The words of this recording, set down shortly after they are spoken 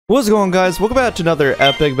What's going on, guys? Welcome back to another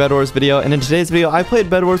epic Bedwars video, and in today's video I played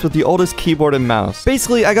Bedwars with the oldest keyboard and mouse.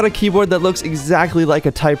 Basically, I got a keyboard that looks exactly like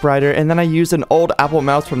a typewriter, and then I used an old Apple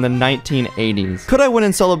mouse from the 1980s. Could I win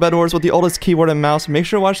in solo Bedwars with the oldest keyboard and mouse? Make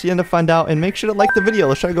sure to watch the end to find out, and make sure to like the video.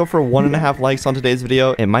 Let's try to go for 1.5 likes on today's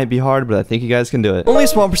video. It might be hard, but I think you guys can do it. Only a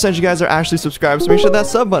small percentage of you guys are actually subscribed, so make sure that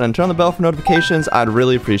sub button, turn on the bell for notifications. I'd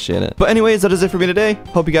really appreciate it. But anyways, that is it for me today.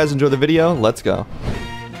 Hope you guys enjoy the video. Let's go.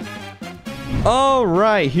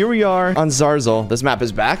 Alright, here we are on Zarzel. This map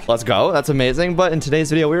is back. Let's go. That's amazing. But in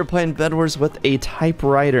today's video, we were playing Bedwars with a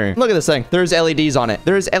typewriter. Look at this thing. There's LEDs on it.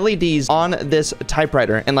 There's LEDs on this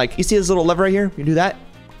typewriter. And like, you see this little lever right here? You do that.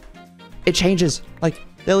 It changes. Like,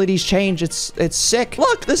 the LEDs change. It's sick.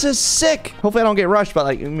 Look, this is sick. Hopefully I don't get rushed, but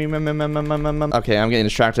like, okay, I'm getting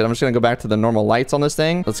distracted. I'm just gonna go back to the normal lights on this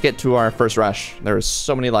thing. Let's get to our first rush. There are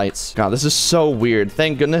so many lights. God, this is so weird.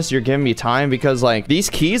 Thank goodness you're giving me time, because like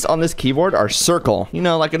these keys on this keyboard are circle. You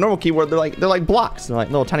know, like a normal keyboard, they're like blocks. They're like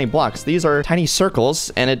little tiny blocks. These are tiny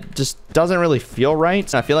circles, and it just doesn't really feel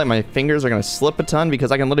right. I feel like my fingers are gonna slip a ton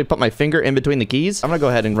because I can literally put my finger in between the keys. I'm gonna go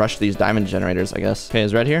ahead and rush these diamond generators, I guess. Okay,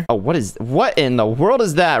 is Red here? Oh, what in the world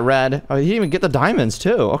is that, Red? Oh, he didn't even get the diamonds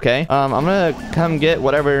too. Okay, I'm gonna come get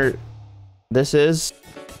whatever this is.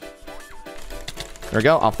 There we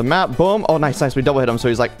go, off the map. Boom. Oh, nice. We double hit him, so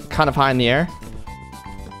he's like kind of high in the air.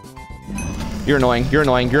 You're annoying.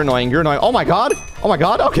 Oh my god.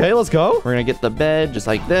 Okay, let's go. We're gonna get the bed just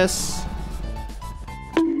like this.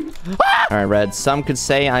 Ah! All right, Red. Some could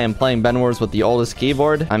say I am playing Bedwars with the oldest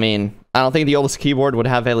keyboard. I mean, I don't think the oldest keyboard would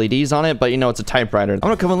have LEDs on it, but you know, it's a typewriter. I'm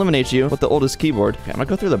gonna come eliminate you with the oldest keyboard. Okay, I'm gonna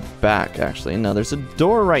go through the back, actually. No, there's a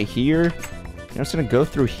door right here. I'm just gonna go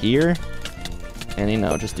through here. And, you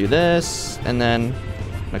know, just do this. And then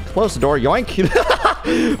I'm gonna close the door. Yoink!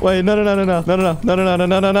 Wait, no.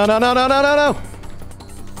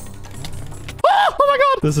 Oh my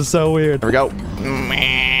god! This is so weird. There we go.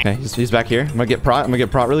 Okay, he's back here. I'm gonna get prot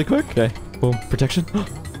really quick. Okay, boom, protection.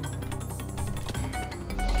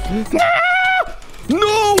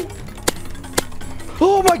 No!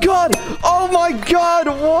 Oh my god!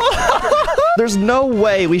 What? There's no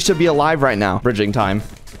way we should be alive right now. Bridging time.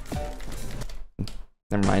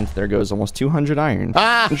 Never mind. There goes almost 200 iron.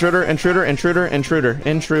 Ah! Intruder.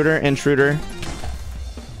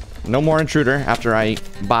 No more intruder after I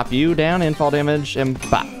bop you down and fall damage and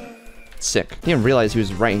bop. Sick. He didn't realize he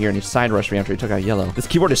was right here and he side rushed me after he took out yellow. This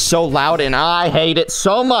keyboard is so loud and I hate it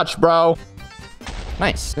so much, bro.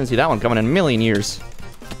 Nice. Didn't see that one coming in a million years.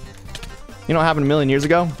 You know what happened a million years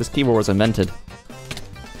ago? This keyboard was invented.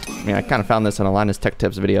 I mean, I kind of found this in a Linus Tech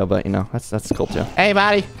Tips video, but you know, that's cool too. Hey,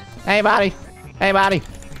 buddy. You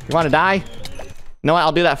want to die? No,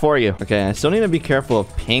 I'll do that for you. Okay, I still need to be careful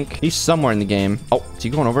of pink. He's somewhere in the game. Oh, is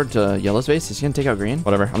he going over to yellow's base? Is he gonna take out green?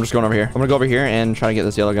 Whatever, I'm just going over here. I'm gonna go over here and try to get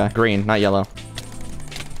this yellow guy. Green, not yellow.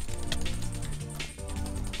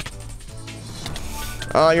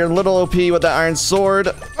 Oh, you're a little OP with that iron sword.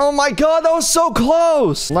 Oh my god, that was so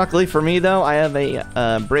close. Luckily for me, though, I have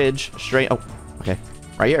a bridge straight. Oh, okay,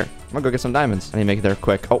 right here. I'm gonna go get some diamonds. I need to make it there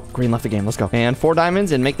quick. Oh, green left the game. Let's go. And 4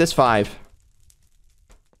 diamonds and make this 5.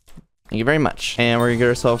 Thank you very much. And we're gonna get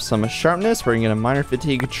ourselves some sharpness. We're gonna get a minor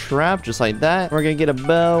fatigue trap, just like that. We're gonna get a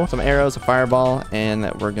bow, some arrows, a fireball,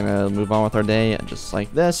 and we're gonna move on with our day just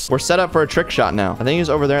like this. We're set up for a trick shot now. I think he's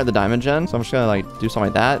over there at the diamond gen, so I'm just gonna like do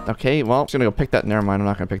something like that. Okay, well, I'm just gonna go pick that. Never mind, I'm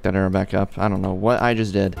not gonna pick that arrow back up. I don't know what I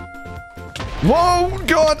just did. Whoa,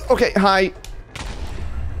 god. Okay, hi.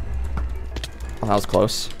 Oh, that was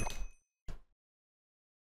close.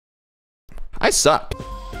 I suck.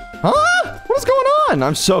 Huh? What is going on?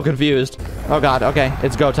 I'm so confused. Oh god, okay.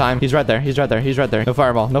 It's go time. He's right there. No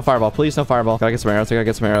fireball. Please, no fireball. Gotta get some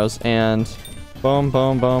arrows. And boom.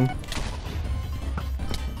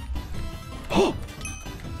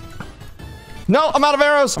 No, I'm out of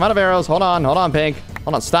arrows. Hold on, pig.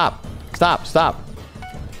 Hold on, stop.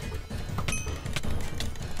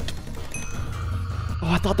 Oh,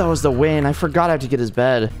 I thought that was the win. I forgot I have to get his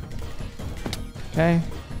bed. Okay.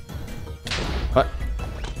 What?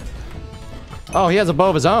 Oh, he has a bow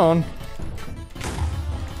of his own.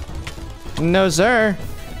 No, sir.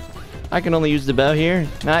 I can only use the bow here,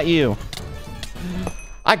 not you.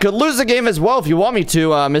 I could lose the game as well if you want me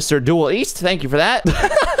to, Mr. Dual East. Thank you for that.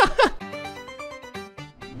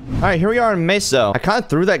 All right, here we are in Meso. I kind of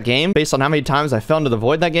threw that game based on how many times I fell into the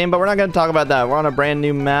void that game, but we're not going to talk about that. We're on a brand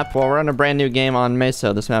new map. Well, we're on a brand new game on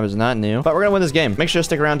Meso. This map is not new, but we're going to win this game. Make sure to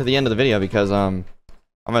stick around to the end of the video because, I'm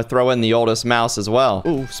gonna throw in the oldest mouse as well.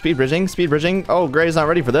 Ooh, speed bridging. Oh, Gray's not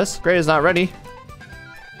ready for this. Here,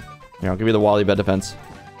 I'll give you the Wally bed defense.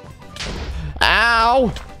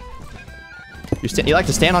 Ow! You like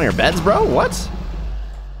to stand on your beds, bro? What?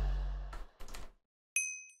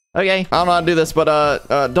 Okay, I don't know how to do this, but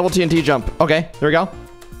double TNT jump. Okay, there we go.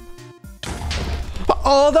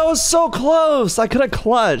 Oh, that was so close. I could have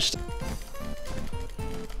clutched.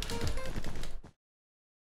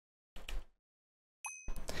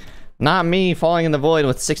 Not me falling in the void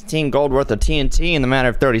with 16 gold worth of TNT in the matter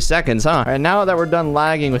of 30 seconds, huh? All right, now that we're done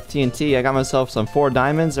lagging with TNT, I got myself some 4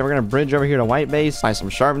 diamonds, and we're gonna bridge over here to white base, buy some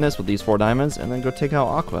sharpness with these 4 diamonds, and then go take out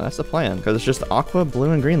Aqua. That's the plan, because it's just Aqua, Blue,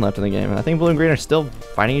 and Green left in the game. And I think Blue and Green are still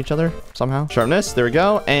fighting each other somehow. Sharpness, there we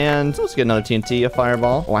go, and let's get another TNT, a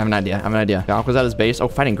fireball. Oh, I have an idea, Aqua's at his base. Oh,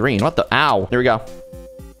 fighting Green. What the? Ow. There we go.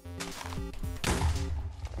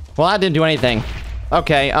 Well, that didn't do anything.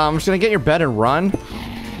 Okay, I'm just gonna get in your bed and run.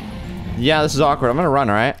 Yeah, this is awkward. I'm gonna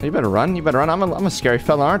run, all right? You better run. You better run. I'm a scary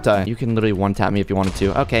fella, aren't I? You can literally one-tap me if you wanted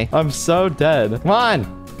to. Okay. I'm so dead. Come on.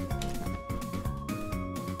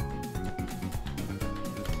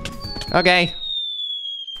 Okay.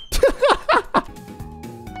 I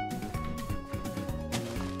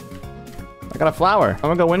got a flower. I'm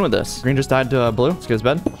gonna go win with this. Green just died to blue. Let's get his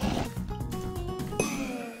bed.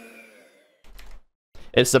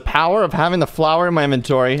 It's the power of having the flower in my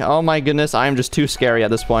inventory. Oh my goodness, I am just too scary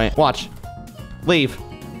at this point. Watch. Leave.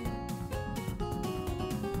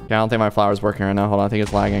 Okay, I don't think my flower's working right now. Hold on, I think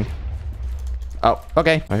it's lagging. Oh,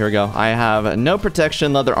 okay. Oh, here we go. I have no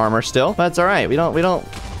protection leather armor still, but it's all right. We don't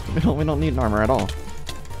need an armor at all.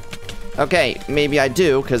 Okay, maybe I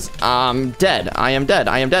do, because I'm dead. I am dead.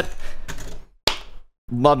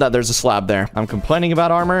 Love that there's a slab there. I'm complaining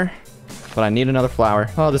about armor, but I need another flower.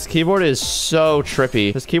 Oh, this keyboard is so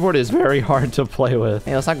trippy. This keyboard is very hard to play with.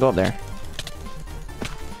 Hey, let's not go up there.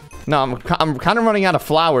 No, I'm kind of running out of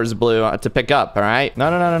flowers, Blue, to pick up, all right?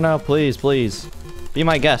 No, please. Be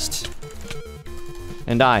my guest.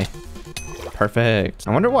 And die. Perfect.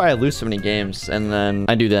 I wonder why I lose so many games, and then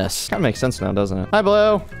I do this. Kind of makes sense now, doesn't it? Hi,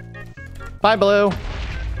 Blue. Bye, Blue.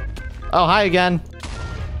 Oh, hi again.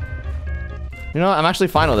 You know what? I'm actually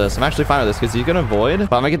fine with this. Because he's gonna void,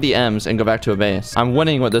 but I'm gonna get the M's and go back to a base. I'm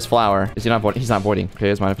winning with this flower. Is he not voiding? He's not voiding. Okay,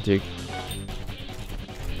 here's my fatigue.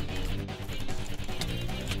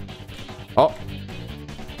 Oh.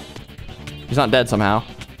 He's not dead somehow.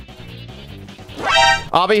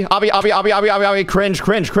 Obby.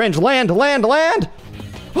 Cringe. Land.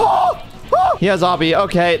 Oh! He has Obby.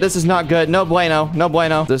 Okay, this is not good. No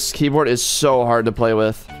bueno. This keyboard is so hard to play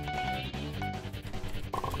with.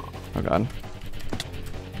 Oh, God.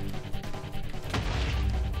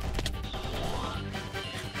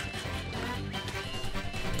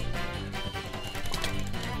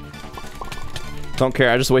 Don't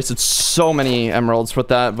care. I just wasted so many emeralds with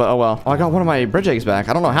that, but oh well. Oh, I got one of my bridge eggs back.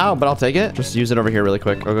 I don't know how, but I'll take it. Just use it over here really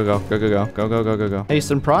quick. Go.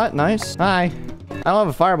 Hasten prot. Nice. Hi. I don't have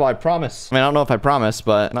a fireball, I promise. I mean, I don't know if I promise,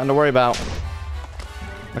 but nothing to worry about.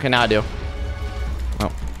 Okay, now I do.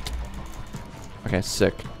 Oh. Okay,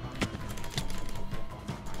 sick.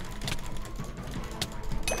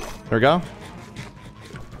 There we go.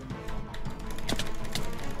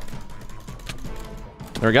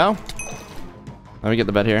 There we go. Let me get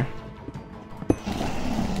the bed here.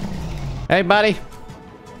 Hey, buddy.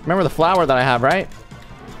 Remember the flower that I have, right?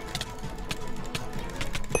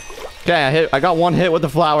 Okay, I got one hit with the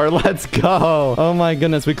flower. Let's go. Oh my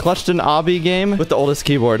goodness. We clutched an obby game with the oldest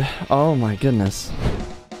keyboard. Oh my goodness.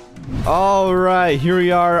 All right, here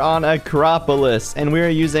we are on Acropolis, and we are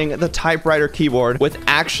using the typewriter keyboard with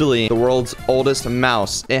actually the world's oldest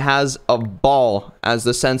mouse. It has a ball as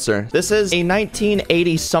the sensor. This is a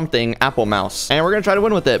 1980 something Apple mouse, and we're gonna try to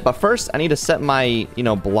win with it. But first, I need to set my,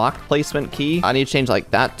 block placement key. I need to change like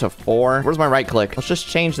that to 4. Where's my right click? Let's just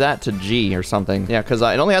change that to G or something. Yeah, because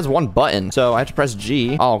it only has one button, so I have to press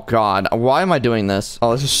G. Oh God, why am I doing this?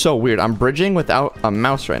 Oh, this is so weird. I'm bridging without a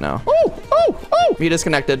mouse right now. Oh! He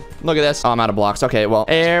disconnected. Look at this. Oh, I'm out of blocks. Okay, well,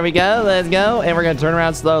 there we go. Let's go. And we're going to turn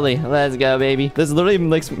around slowly. Let's go, baby. This literally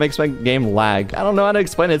makes my game lag. I don't know how to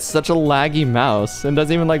explain it. It's such a laggy mouse. It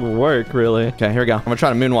doesn't even, work, really. Okay, here we go. I'm going to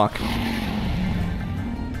try to moonwalk.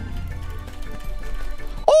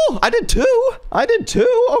 Oh, I did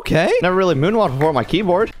two. Okay. Never really moonwalked before on my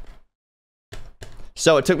keyboard.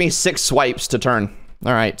 So it took me 6 swipes to turn.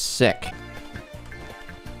 All right, sick.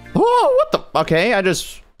 Oh, what the? Okay, I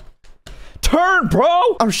just... Turn,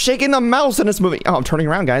 bro! I'm shaking the mouse and it's moving. Oh, I'm turning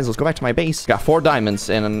around, guys. Let's go back to my base. Got 4 diamonds,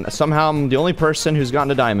 and somehow I'm the only person who's gotten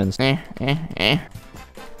to diamonds. Come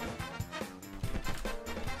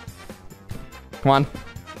on.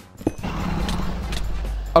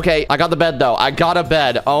 Okay, I got the bed, though. I got a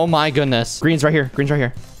bed. Oh, my goodness. Green's right here.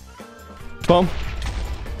 Boom.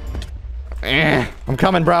 I'm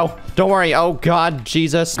coming, bro. Don't worry. Oh, God.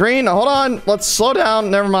 Jesus. Green, hold on. Let's slow down.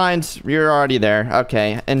 Never mind. You're already there.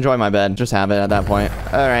 Okay. Enjoy my bed. Just have it at that point.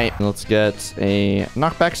 All right. Let's get a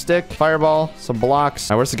knockback stick, fireball, some blocks.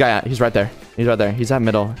 All right, where's the guy at? He's right there. He's right there. He's at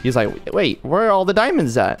middle. He's like, wait, where are all the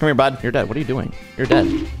diamonds at? Come here, bud. You're dead. What are you doing? You're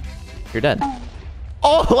dead. You're dead.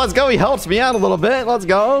 Oh, let's go. He helps me out a little bit. Let's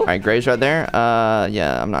go. All right, Gray's right there.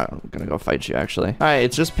 Yeah, I'm not gonna go fight you, actually. All right,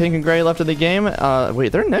 it's just pink and gray left of the game.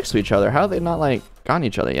 Wait, they're next to each other. How have they not, like, gotten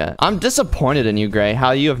each other yet? I'm disappointed in you, Gray,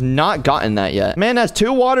 how you have not gotten that yet. Man has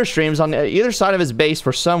 2 water streams on either side of his base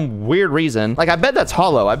for some weird reason. Like, I bet that's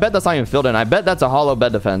hollow. I bet that's not even filled in. I bet that's a hollow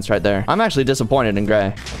bed defense right there. I'm actually disappointed in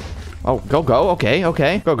Gray. Oh, go. Okay.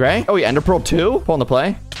 Go, Gray. Oh, yeah, Ender Pearl 2. Pull in the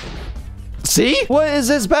play. See? What is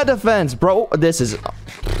this bed defense, bro? This is...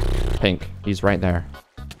 Pink. He's right there.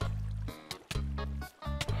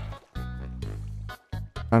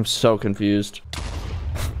 I'm so confused.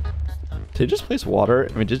 Did he just place water?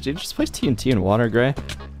 I mean, did he just place TNT in water, Gray?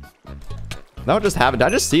 That would just happen. Did I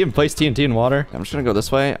just see him place TNT in water? I'm just gonna go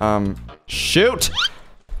this way. Shoot!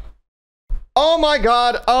 Oh my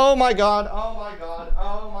god! Oh my god! Oh my god!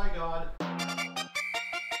 Oh my god!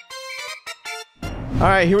 All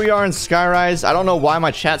right, here we are in Skyrise. I don't know why my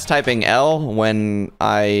chat's typing L when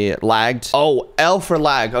I lagged. Oh, L for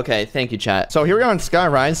lag. Okay, thank you, chat. So here we are in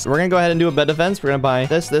Skyrise. We're gonna go ahead and do a bed defense. We're gonna buy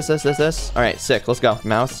this. All right, sick. Let's go.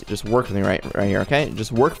 Mouse, just work with me right here, okay?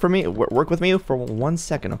 Just work for me. Work with me for 1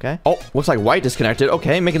 second, okay? Oh, looks like white disconnected.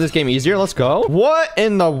 Okay, making this game easier. Let's go. What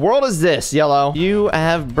in the world is this, yellow? You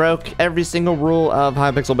have broke every single rule of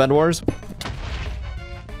Hypixel Bedwars.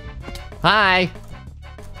 Hi.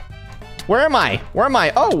 Where am I? Where am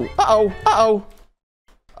I? Oh,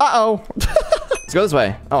 Let's go this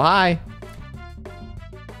way. Oh, hi.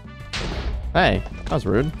 Hey, that was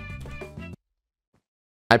rude.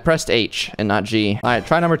 I pressed H and not G. All right,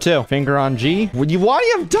 try number 2. Finger on G. Why do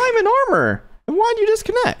you have diamond armor? And why'd you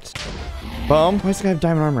disconnect? Boom. Why does this guy have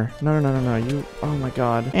diamond armor? No. You, oh my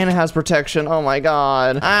god. And it has protection. Oh my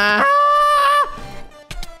god. Ah!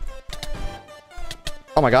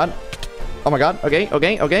 Oh my god. Oh my god. Okay.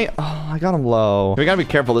 Oh, I got him low. We gotta be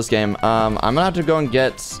careful this game. I'm gonna have to go and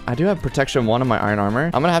get... I do have protection 1 on my iron armor.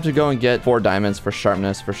 I'm gonna have to go and get 4 diamonds for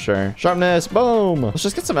sharpness for sure. Sharpness. Boom. Let's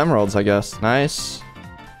just get some emeralds, I guess. Nice.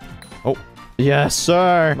 Oh. Yes,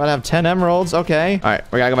 sir. Might have 10 emeralds. Okay. All right.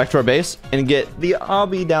 We gotta go back to our base and get the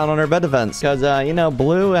obby down on our bed defense. Because, you know,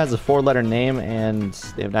 blue has a 4-letter name and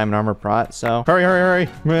they have diamond armor prot. So hurry.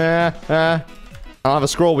 I don't have a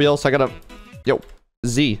scroll wheel, so I gotta... Yo.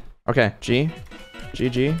 Z. Okay, G,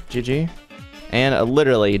 and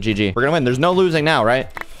literally GG. We're gonna win. There's no losing now, right?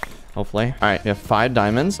 Hopefully. All right, we have 5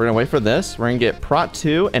 diamonds. We're gonna wait for this. We're gonna get prot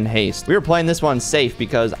 2 and haste. We were playing this one safe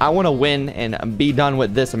because I want to win and be done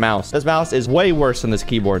with this mouse. This mouse is way worse than this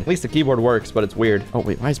keyboard. At least the keyboard works, but it's weird. Oh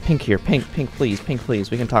wait, why is pink here? Pink, please.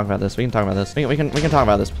 We can talk about this. We can talk about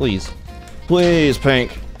this, please. Please,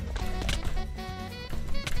 pink.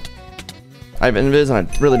 I have invis and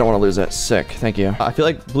I really don't want to lose it. Sick. Thank you. I feel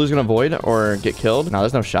like blue's gonna void or get killed. No,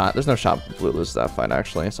 there's no shot. Blue loses that fight,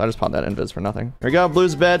 actually. So I just popped that invis for nothing. Here we go.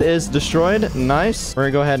 Blue's bed is destroyed. Nice. We're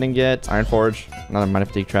gonna go ahead and get Iron Forge. Another Mighty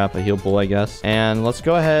Fatigue Trap. A heal bull, I guess. And let's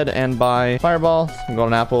go ahead and buy Fireball. Some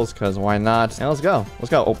golden apples, because why not? And let's go.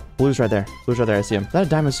 Oh, blue's right there. I see him. Is that a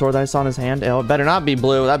diamond sword that I saw in his hand? Oh, it better not be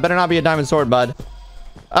blue. That better not be a diamond sword, bud.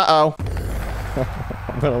 Uh-oh.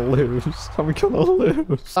 I'm gonna lose.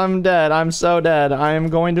 I'm dead. I'm so dead. I am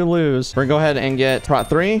going to lose. We're gonna go ahead and get prot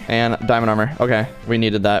 3 and diamond armor. Okay, we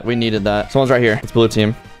needed that. Someone's right here. It's blue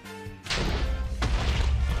team.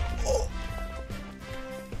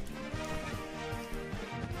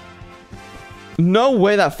 No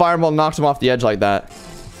way that fireball knocked him off the edge like that.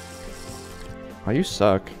 Oh, you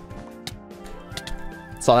suck.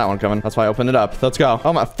 Saw that one coming. That's why I opened it up. Let's go.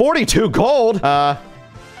 Oh my, 42 gold.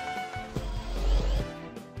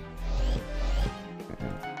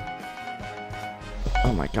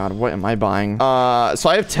 Oh my god, what am I buying? So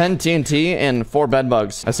I have 10 TNT and 4 bed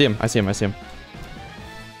bugs. I see him.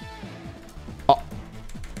 Oh.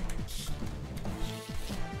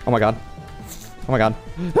 Oh my god.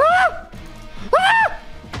 Ah!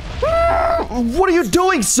 Ah! What are you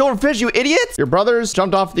doing, Silverfish, you idiot? Your brothers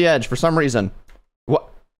jumped off the edge for some reason. What?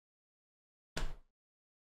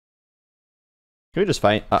 Can we just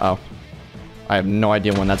fight? Uh-oh. I have no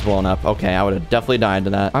idea when that's blowing up. Okay, I would have definitely died to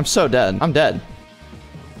that. I'm so dead. I'm dead.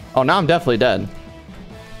 Oh, now I'm definitely dead.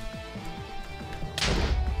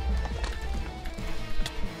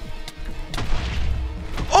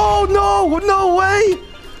 Oh, no!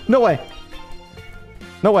 No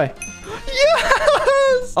way!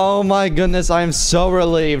 Yes! this. Oh my goodness, I am so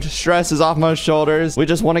relieved. Stress is off my shoulders. We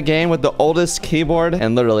just won a game with the oldest keyboard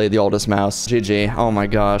and literally the oldest mouse. GG. Oh my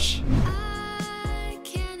gosh.